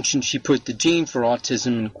should mention she put the gene for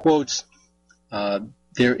autism in quotes.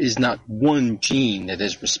 There is not one gene that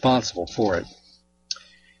is responsible for it.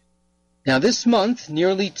 Now, this month,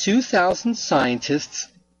 nearly 2,000 scientists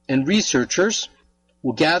and researchers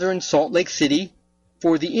will gather in Salt Lake City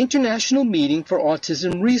for the International Meeting for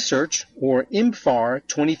Autism Research, or IMFAR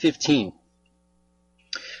 2015.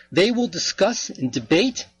 They will discuss and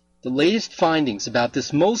debate the latest findings about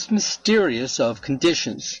this most mysterious of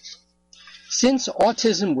conditions. Since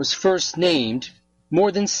autism was first named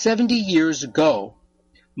more than 70 years ago,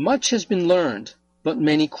 much has been learned, but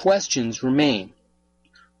many questions remain.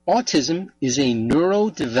 Autism is a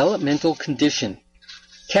neurodevelopmental condition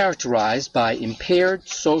characterized by impaired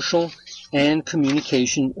social and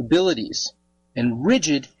communication abilities and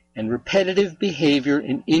rigid and repetitive behavior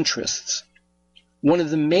and interests. One of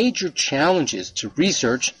the major challenges to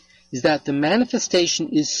research is that the manifestation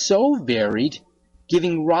is so varied,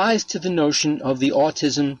 giving rise to the notion of the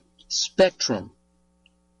autism spectrum.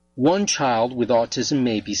 One child with autism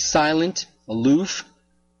may be silent, aloof,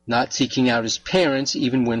 not seeking out his parents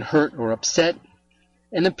even when hurt or upset,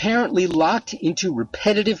 and apparently locked into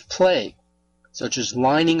repetitive play, such as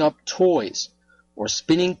lining up toys or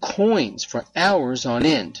spinning coins for hours on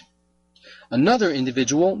end. Another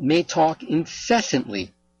individual may talk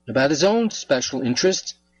incessantly about his own special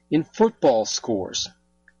interest in football scores,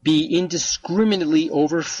 be indiscriminately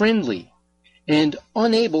over-friendly, and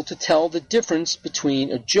unable to tell the difference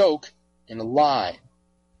between a joke and a lie.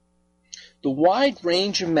 The wide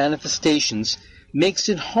range of manifestations makes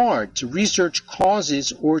it hard to research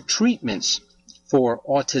causes or treatments for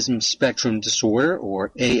autism spectrum disorder, or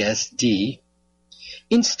ASD.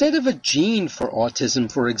 Instead of a gene for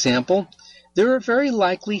autism, for example, there are very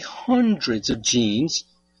likely hundreds of genes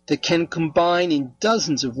that can combine in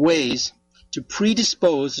dozens of ways to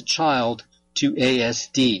predispose a child to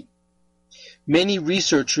ASD. Many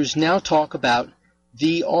researchers now talk about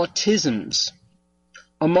the autisms.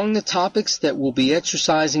 Among the topics that will be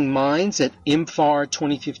exercising minds at IMFAR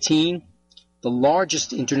 2015, the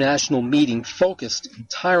largest international meeting focused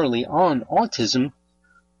entirely on autism,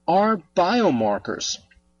 are biomarkers,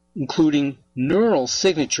 including neural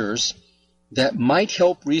signatures that might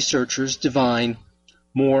help researchers define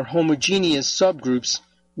more homogeneous subgroups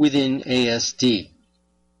within ASD.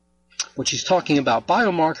 What she's talking about,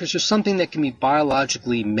 biomarkers, are something that can be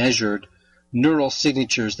biologically measured, neural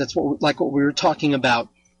signatures. That's what we were talking about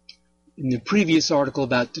in the previous article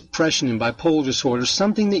about depression and bipolar disorder,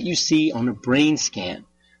 something that you see on a brain scan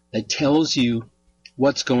that tells you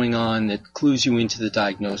what's going on, that clues you into the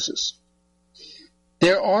diagnosis.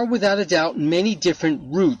 There are, without a doubt, many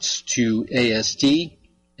different routes to ASD,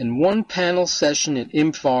 and one panel session at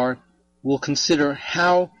IMFAR will consider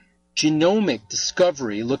how genomic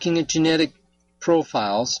discovery, looking at genetic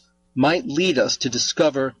profiles, might lead us to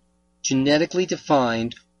discover genetically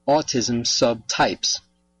defined autism subtypes.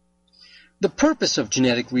 The purpose of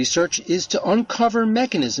genetic research is to uncover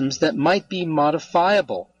mechanisms that might be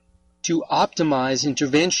modifiable to optimize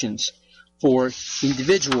interventions for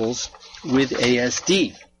individuals with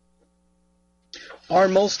ASD. Our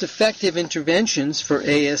most effective interventions for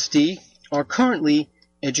ASD are currently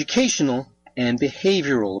educational and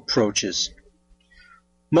behavioral approaches.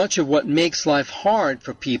 Much of what makes life hard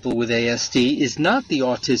for people with ASD is not the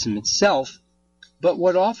autism itself, but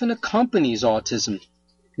what often accompanies autism,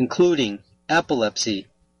 including epilepsy,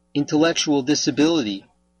 intellectual disability,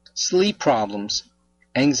 sleep problems,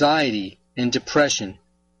 anxiety, and depression.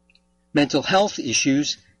 Mental health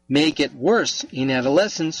issues may get worse in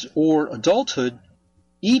adolescence or adulthood,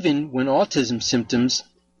 even when autism symptoms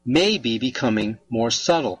may be becoming more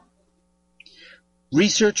subtle.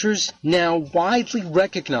 Researchers now widely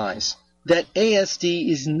recognize that ASD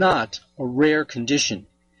is not a rare condition,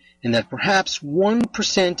 and that perhaps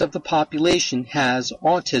 1% of the population has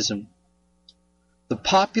autism. The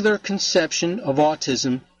popular conception of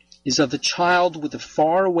autism is of the child with a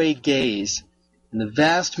faraway gaze, and the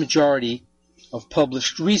vast majority of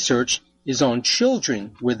published research is on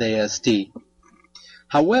children with ASD.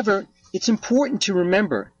 However, it's important to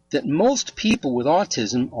remember that most people with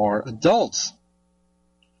autism are adults.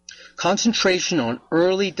 Concentration on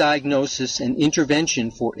early diagnosis and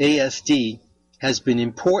intervention for ASD has been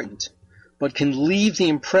important, but can leave the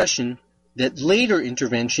impression that later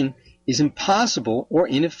intervention is impossible or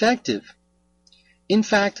ineffective. In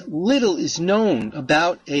fact, little is known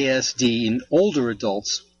about ASD in older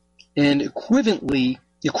adults, and equivalently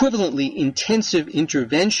intensive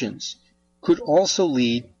interventions could also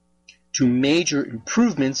lead to major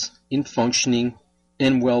improvements in functioning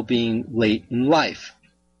and well-being late in life.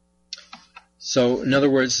 So, in other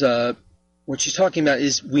words, what she's talking about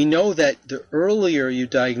is we know that the earlier you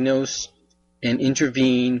diagnose and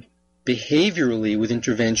intervene behaviorally with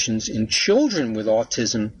interventions in children with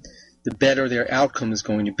autism, the better their outcome is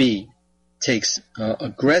going to be. It takes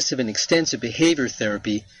aggressive and extensive behavior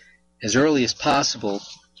therapy as early as possible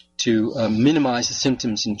to minimize the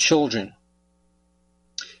symptoms in children.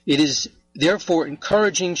 It is therefore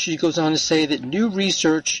encouraging, she goes on to say, that new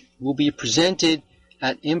research will be presented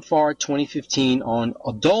at IMFAR 2015 on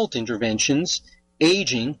adult interventions,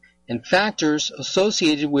 aging, and factors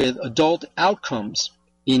associated with adult outcomes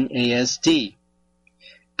in ASD.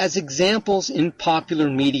 As examples in popular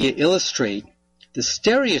media illustrate, the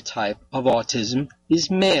stereotype of autism is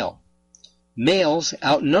male. Males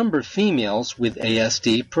outnumber females with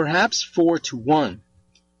ASD perhaps 4-1,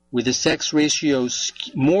 with the sex ratio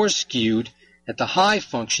more skewed at the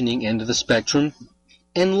high-functioning end of the spectrum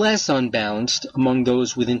and less unbalanced among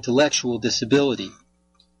those with intellectual disability.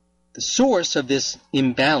 The source of this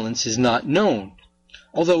imbalance is not known,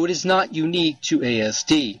 although it is not unique to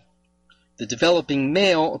ASD. The developing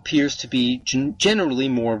male appears to be generally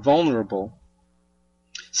more vulnerable.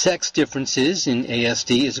 Sex differences in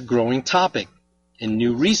ASD is a growing topic, and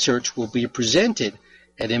new research will be presented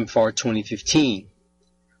at IMFAR 2015.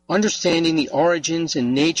 Understanding the origins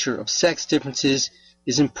and nature of sex differences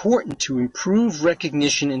is important to improve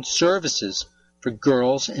recognition and services for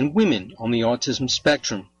girls and women on the autism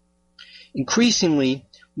spectrum. Increasingly,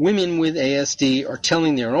 women with ASD are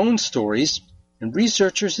telling their own stories, and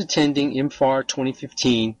researchers attending IMFAR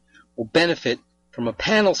 2015 will benefit from a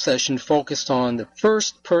panel session focused on the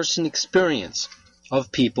first-person experience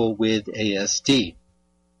of people with ASD.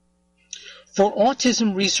 For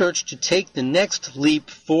autism research to take the next leap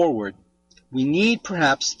forward, we need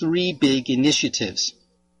perhaps three big initiatives.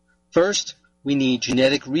 First, we need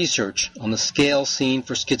genetic research on the scale seen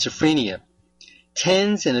for schizophrenia.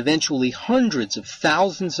 Tens and eventually hundreds of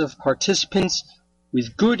thousands of participants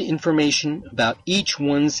with good information about each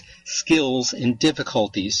one's skills and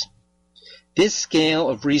difficulties. This scale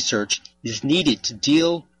of research is needed to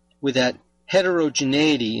deal with that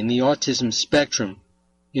heterogeneity in the autism spectrum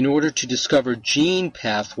in order to discover gene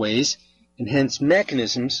pathways and hence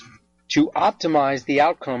mechanisms to optimize the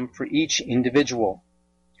outcome for each individual.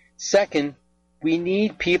 Second, we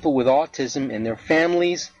need people with autism and their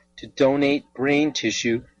families to donate brain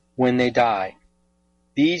tissue when they die.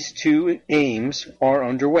 These two aims are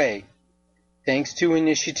underway, thanks to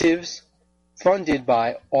initiatives funded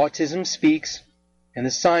by Autism Speaks and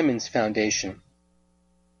the Simons Foundation.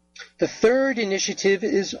 The third initiative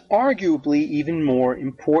is arguably even more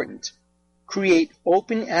important. Create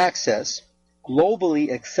open access,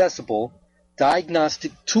 globally accessible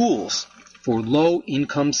diagnostic tools for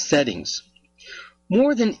low-income settings.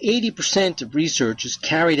 More than 80% of research is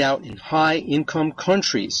carried out in high-income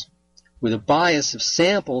countries, with a bias of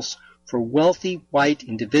samples for wealthy white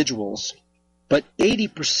individuals. But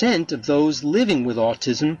 80% of those living with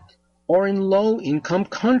autism are in low-income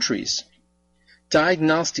countries.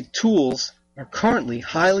 Diagnostic tools are currently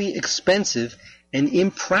highly expensive and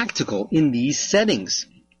impractical in these settings.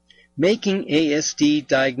 Making ASD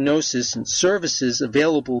diagnosis and services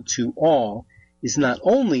available to all is not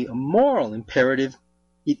only a moral imperative,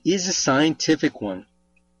 it is a scientific one.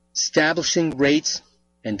 Establishing rates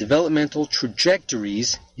and developmental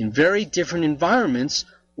trajectories in very different environments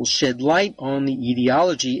will shed light on the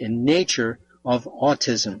etiology and nature of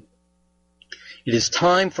autism. It is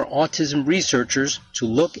time for autism researchers to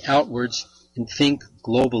look outwards and think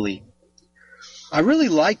globally. I really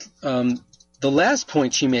like the last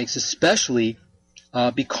point she makes, especially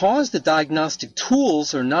because the diagnostic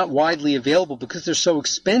tools are not widely available because they're so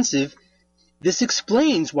expensive. This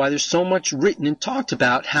explains why there's so much written and talked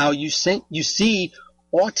about how you see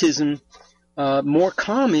autism more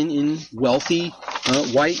common in wealthy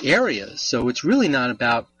white areas. So it's really not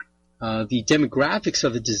about the demographics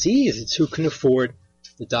of the disease. It's who can afford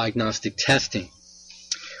the diagnostic testing.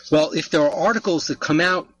 Well, if there are articles that come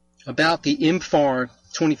out about the IMFAR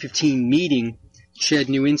 2015 meeting, Shed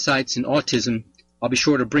New Insights in Autism, I'll be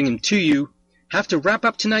sure to bring them to you. Have to wrap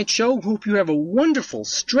up tonight's show. Hope you have a wonderful,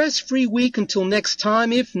 stress-free week until next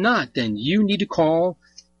time. If not, then you need to call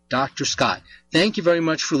Dr. Scott. Thank you very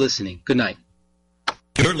much for listening. Good night.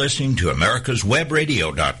 You're listening to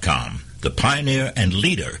AmericasWebRadio.com, the pioneer and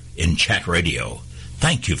leader in chat radio.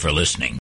 Thank you for listening.